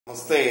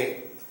നമസ്തേ.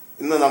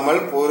 ഇന്ന് നമ്മൾ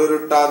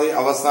പൂരുരുട്ടാതി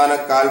അവസാന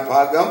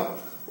കാൽഭാഗം,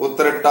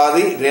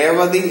 ഉത്തരട്ടാതി,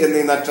 രേവതി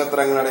എന്നീ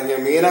നക്ഷത്രങ്ങളടങ്ങിയ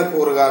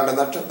മീനക്കൂറുകാരുടെ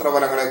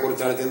നക്ഷത്രഫലങ്ങളെ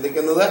കുറിച്ചാണ്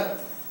ചിന്തിക്കുന്നത്.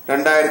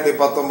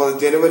 2019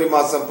 ജനുവരി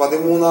മാസം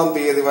 13-ാം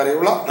തീയതി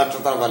വരെയുള്ള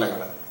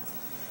നക്ഷത്രഫലങ്ങൾ.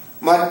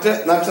 മറ്റ്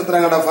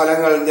നക്ഷത്രങ്ങളുടെ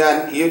ഫലങ്ങൾ ഞാൻ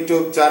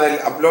യൂട്യൂബ് ചാനൽ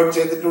അപ്ലോഡ്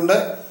ചെയ്തിട്ടുണ്ട്,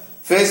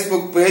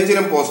 ഫേസ്ബുക്ക്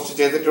പേജിലും പോസ്റ്റ്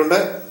ചെയ്തിട്ടുണ്ട്.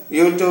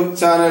 യൂട്യൂബ്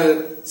ചാനൽ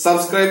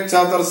സബ്സ്ക്രൈബ്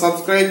ചെയ്യാത്തവർ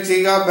സബ്സ്ക്രൈബ്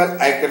ചെയ്യുക, ബെൽ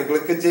ഐക്കൺ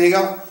ക്ലിക്ക്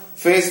ചെയ്യുക,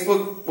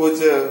 ഫേസ്ബുക്ക്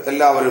പേജ്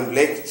എല്ലാവരും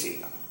ലൈക്ക്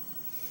ചെയ്യുക.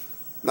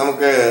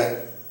 നമുക്ക്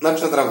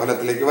നക്ഷത്ര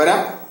ഫലത്തിലേക്ക് വരാം.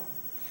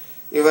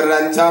 ഇവരുടെ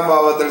 5-ാം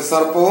ഭാവത്തിൽ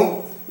സർപ്പവും,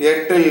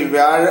 8-ൽ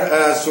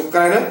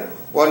ശുക്രനും,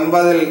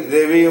 9-ൽ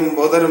രവിയും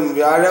ബുധനും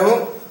വ്യാഴവും,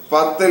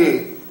 10-ൽ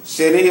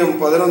ശനിയും,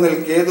 11-ൽ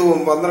കേതുവും,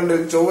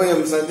 12-ൽ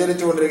ചൊവ്വയും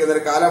സഞ്ചരിച്ചുകൊണ്ടിരിക്കുന്ന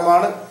ഒരു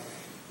കാലമാണ്.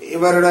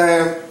 ഇവരുടെ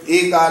ഈ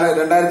കാല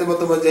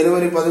 2019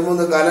 ജനുവരി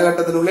 13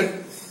 കാലഘട്ടത്തിനുള്ളിൽ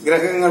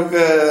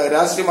ഗ്രഹങ്ങൾക്ക്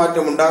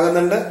രാശിമാറ്റം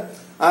ഉണ്ടാകുന്നുണ്ട്.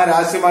 ആ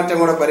രാശിമാറ്റം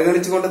കൂടെ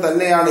പരിഗണിച്ചുകൊണ്ട്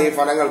തന്നെയാണ് ഈ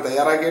ഫലങ്ങൾ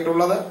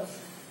തയ്യാറാക്കിയിട്ടുള്ളത്.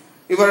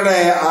 ഇവരുടെ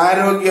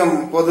ആരോഗ്യം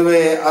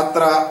പൊതുവെ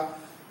അത്ര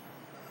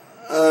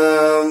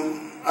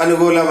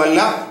അനുകൂലമല്ല.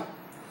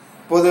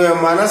 പൊതുവെ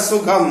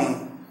മനസ്സുഖം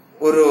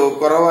ഒരു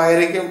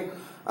കുറവായിരിക്കും.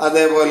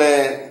 അതേപോലെ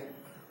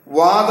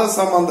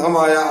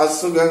വാദസംബന്ധമായ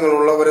അസുഖങ്ങൾ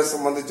ഉള്ളവരെ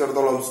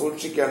സംബന്ധിച്ചിടത്തോളം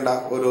സൂക്ഷിക്കേണ്ട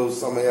ഒരു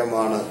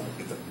സമയമാണ്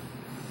ഇത്.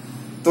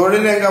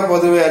 തൊഴിലംഗം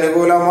പൊതുവെ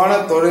അനുകൂലമാണ്.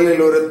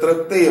 തൊഴിലിൽ ഒരു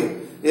തൃപ്തിയും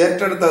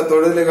ഏറ്റെടുത്ത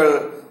തൊഴിലുകൾ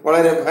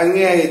വളരെ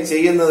ഭംഗിയായി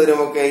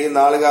ചെയ്യുന്നതിനുമൊക്കെ ഈ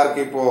നാളുകാർക്ക്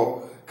ഇപ്പോ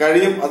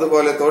കഴിയും.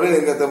 അതുപോലെ തൊഴിൽ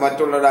രംഗത്ത്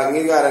മറ്റുള്ളവരുടെ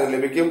അംഗീകാരം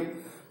ലഭിക്കും.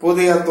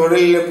 പുതിയ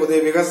തൊഴിലിലെ പുതിയ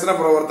വികസന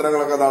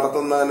പ്രവർത്തനങ്ങളൊക്കെ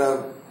നടത്തുന്നതിന്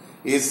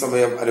ഈ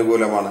സമയം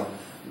അനുകൂലമാണ്.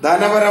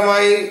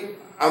 ധനപരമായി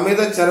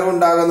അമിത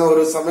ചെലവുണ്ടാകുന്ന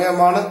ഒരു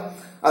സമയമാണ്.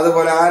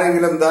 അതുപോലെ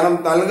ആരെങ്കിലും ധനം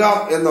നൽകാം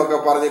എന്നൊക്കെ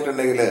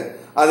പറഞ്ഞിട്ടുണ്ടെങ്കിൽ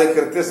അത്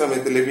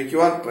കൃത്യസമയത്ത്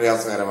ലഭിക്കുവാൻ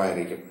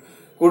പ്രയാസകരമായിരിക്കും.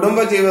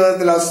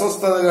 കുടുംബജീവിതത്തിൽ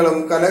അസ്വസ്ഥതകളും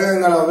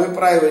കലഹങ്ങളും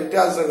അഭിപ്രായ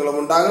വ്യത്യാസങ്ങളും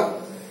ഉണ്ടാകും.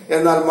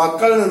 എന്നാൽ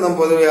മക്കളിൽ നിന്നും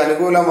പൊതുവെ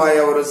അനുകൂലമായ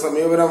ഒരു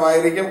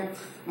സമീപനമായിരിക്കും.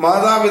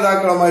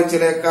 മാതാപിതാക്കളുമായി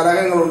ചില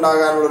കലഹങ്ങൾ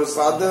ഉണ്ടാകാനുള്ള ഒരു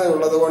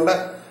സാധ്യതയുള്ളതുകൊണ്ട്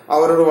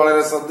അവരോട്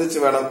വളരെ ശ്രദ്ധിച്ചു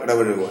വേണം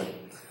ഇടപഴകുവാൻ.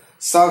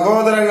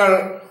 സഹോദരങ്ങൾ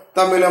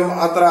തമ്മിലും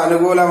അത്ര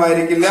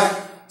അനുകൂലമായിരിക്കില്ല.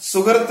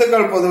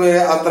 സുഹൃത്തുക്കൾ പൊതുവെ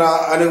അത്ര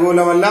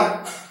അനുകൂലമല്ല.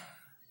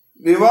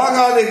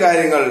 വിവാഹാദി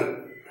കാര്യങ്ങൾ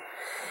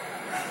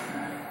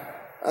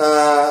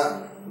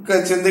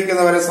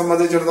ചിന്തിക്കുന്നവരെ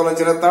സംബന്ധിച്ചിടത്തോളം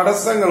ചില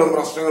തടസ്സങ്ങളും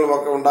പ്രശ്നങ്ങളും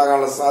ഒക്കെ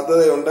ഉണ്ടാകാനുള്ള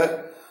സാധ്യതയുണ്ട്.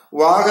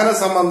 വാഹന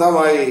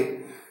സംബന്ധമായി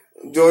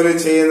ജോലി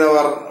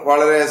ചെയ്യുന്നവർ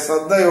വളരെ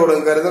ശ്രദ്ധയോടും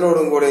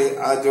കരുതലോടും കൂടി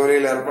ആ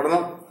ജോലിയിൽ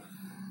ഏർപ്പെടണം.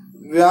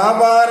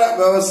 വ്യാപാര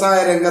വ്യവസായ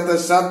രംഗത്ത്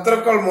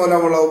ശത്രുക്കൾ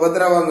മൂലമുള്ള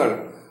ഉപദ്രവങ്ങൾ,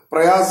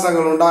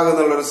 പ്രയാസങ്ങൾ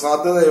ഉണ്ടാകുന്നുള്ള ഒരു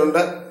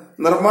സാധ്യതയുണ്ട്.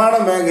 നിർമ്മാണ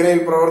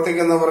മേഖലയിൽ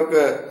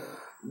പ്രവർത്തിക്കുന്നവർക്ക്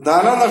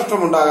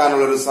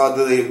ധനനഷ്ടമുണ്ടാകാനുള്ള ഒരു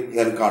സാധ്യതയും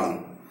ഞാൻ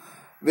കാണുന്നു.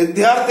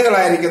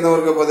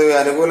 വിദ്യാർത്ഥികളായിരിക്കുന്നവർക്ക് പൊതുവെ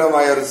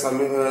അനുകൂലമായ ഒരു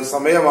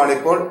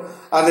സമയമാണിപ്പോൾ.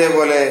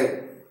 അതേപോലെ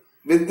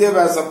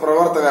വിദ്യാഭ്യാസ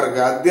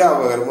പ്രവർത്തകർക്ക്,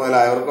 അധ്യാപകർ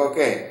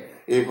മുതലായവർക്കൊക്കെ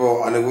ഇപ്പോ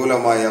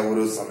അനുകൂലമായ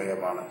ഒരു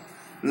സമയമാണ്.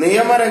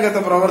 നിയമരംഗത്ത്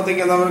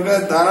പ്രവർത്തിക്കുന്നവർക്ക്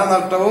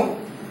ധനനഷ്ടവും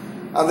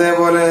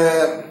അതേപോലെ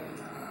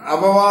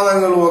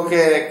അപവാദങ്ങളും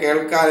ഒക്കെ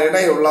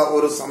കേൾക്കാനിടയുള്ള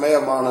ഒരു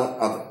സമയമാണ്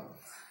അത്.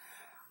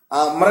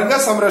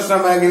 മൃഗസംരക്ഷണ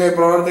മേഖലയിൽ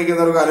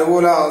പ്രവർത്തിക്കുന്നവർക്ക്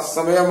അനുകൂല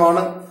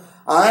സമയമാണ്.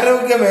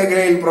 ആരോഗ്യ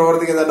മേഖലയിൽ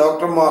പ്രവർത്തിക്കുന്ന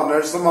ഡോക്ടർമാർ,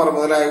 നഴ്സുമാർ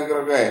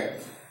മുതലായവർക്കൊക്കെ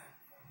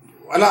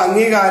പല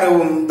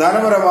അംഗീകാരവും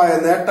ധനപരമായ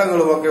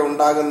നേട്ടങ്ങളും ഒക്കെ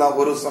ഉണ്ടാകുന്ന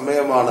ഒരു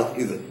സമയമാണ്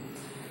ഇത്.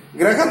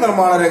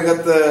 ഗ്രഹനിർമ്മാണ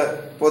രംഗത്ത്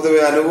പൊതുവെ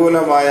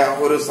അനുകൂലമായ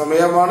ഒരു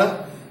സമയമാണ്.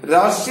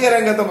 രാഷ്ട്രീയ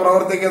രംഗത്ത്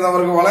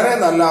പ്രവർത്തിക്കുന്നവർക്ക് വളരെ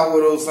നല്ല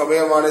ഒരു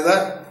സമയമാണിത്.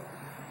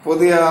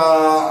 പുതിയ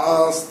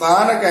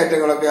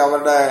സ്ഥാനക്കയറ്റങ്ങളൊക്കെ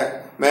അവരുടെ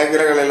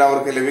മേഖലകളിൽ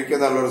അവർക്ക്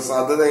ലഭിക്കാനുള്ള ഒരു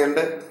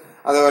സാധ്യതയുണ്ട്.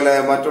 അതുപോലെ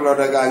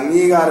മറ്റുള്ളവരുടെ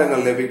അംഗീകാരങ്ങൾ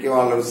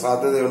ലഭിക്കുവാനുള്ള ഒരു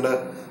സാധ്യതയുണ്ട്.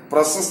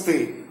 പ്രശസ്തി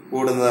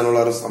കൂടുന്നതിനുള്ള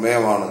ഒരു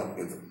സമയമാണ്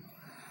ഇത്.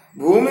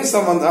 ഭൂമി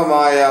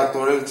സംബന്ധമായ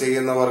തൊഴിൽ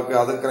ചെയ്യുന്നവർക്ക്,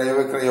 അത്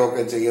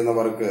ക്രയവിക്രയമൊക്കെ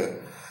ചെയ്യുന്നവർക്ക്,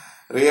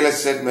 റിയൽ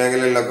എസ്റ്റേറ്റ്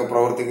മേഖലയിലൊക്കെ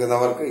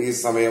പ്രവർത്തിക്കുന്നവർക്ക് ഈ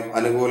സമയം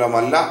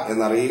അനുകൂലമല്ല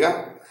എന്നറിയുക.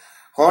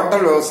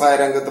 ഹോട്ടൽ വ്യവസായ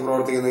രംഗത്ത്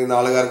പ്രവർത്തിക്കുന്ന ഈ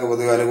നാളുകാർക്ക്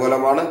പൊതുവെ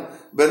അനുകൂലമാണ്.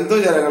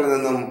 ബന്ധുജനങ്ങളിൽ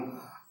നിന്നും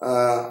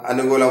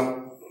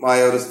അനുകൂലമായ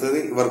ഒരു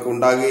സ്ഥിതി ഇവർക്ക്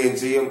ഉണ്ടാകുകയും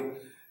ചെയ്യും.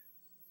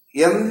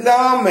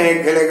 എല്ലാ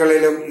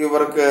മേഖലകളിലും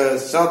ഇവർക്ക്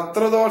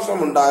ശത്രുദോഷം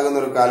ഉണ്ടാകുന്ന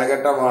ഒരു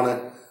കാലഘട്ടമാണ്.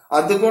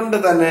 അതുകൊണ്ട്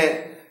തന്നെ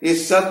ഈ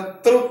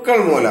ശത്രുക്കൾ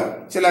മൂലം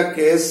ചില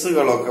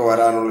കേസുകളൊക്കെ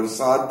വരാനുള്ള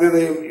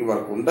സാധ്യതയും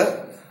ഇവർക്കുണ്ട്.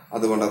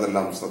 അതുകൊണ്ട്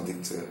അതെല്ലാം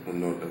ശ്രദ്ധിച്ച്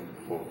മുന്നോട്ട്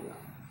പോകുക.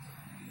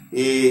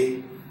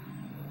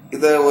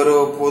 ഇത് ഒരു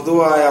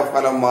പൊതുവായ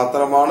ഫലം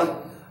മാത്രമാണ്,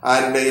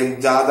 ആരുടെയും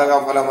ജാതക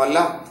ഫലമല്ല.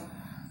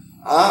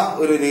 ആ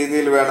ഒരു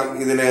രീതിയിൽ വേണം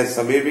ഇതിനെ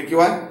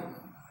സമീപിക്കുവാൻ.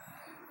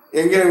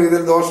 എങ്കിലും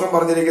ഇതിൽ ദോഷം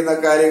പറഞ്ഞിരിക്കുന്ന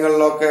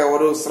കാര്യങ്ങളിലൊക്കെ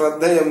ഒരു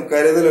ശ്രദ്ധയും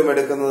കരുതലും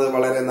എടുക്കുന്നത്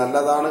വളരെ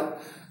നല്ലതാണ്.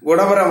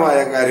 ഗുണപരമായ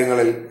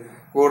കാര്യങ്ങളിൽ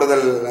കൂടുതൽ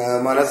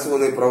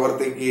മനസ്സൂന്നി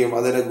പ്രവർത്തിക്കുകയും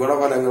അതിന്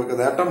ഗുണഫലങ്ങൾക്ക്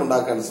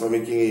നേട്ടമുണ്ടാക്കാൻ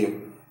ശ്രമിക്കുകയും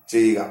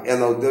ചെയ്യുക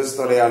എന്ന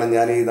ഉദ്ദേശത്തോടെയാണ്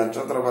ഞാൻ ഈ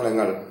നക്ഷത്ര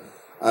ഫലങ്ങൾ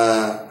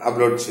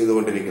അപ്ലോഡ്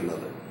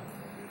ചെയ്തുകൊണ്ടിരിക്കുന്നത്.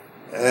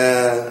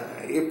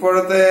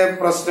 ഇപ്പോഴത്തെ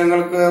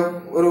പ്രശ്നങ്ങൾക്ക്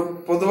ഒരു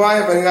പൊതുവായ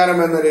പരിഹാരം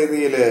എന്ന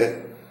രീതിയിൽ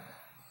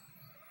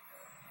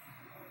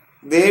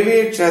ദേവീ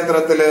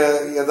ക്ഷേത്രത്തില്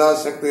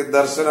യഥാശക്തി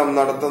ദർശനം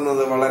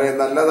നടത്തുന്നത് വളരെ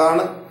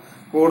നല്ലതാണ്.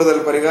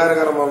 കൂടുതൽ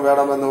പരിഹാരകർമ്മം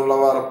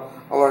വേണമെന്നുള്ളവർ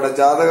അവരുടെ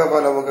ജാതക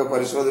ഫലമൊക്കെ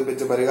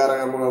പരിശോധിപ്പിച്ച്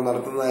പരിഹാരകർമ്മങ്ങൾ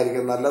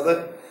നടത്തുന്നതായിരിക്കും നല്ലത്.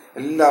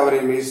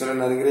 എല്ലാവരെയും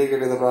ഈശ്വരൻ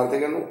അനുഗ്രഹിക്കട്ടെ എന്ന്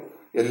പ്രാർത്ഥിക്കുന്നു.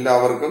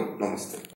 എല്ലാവർക്കും നമസ്തേ.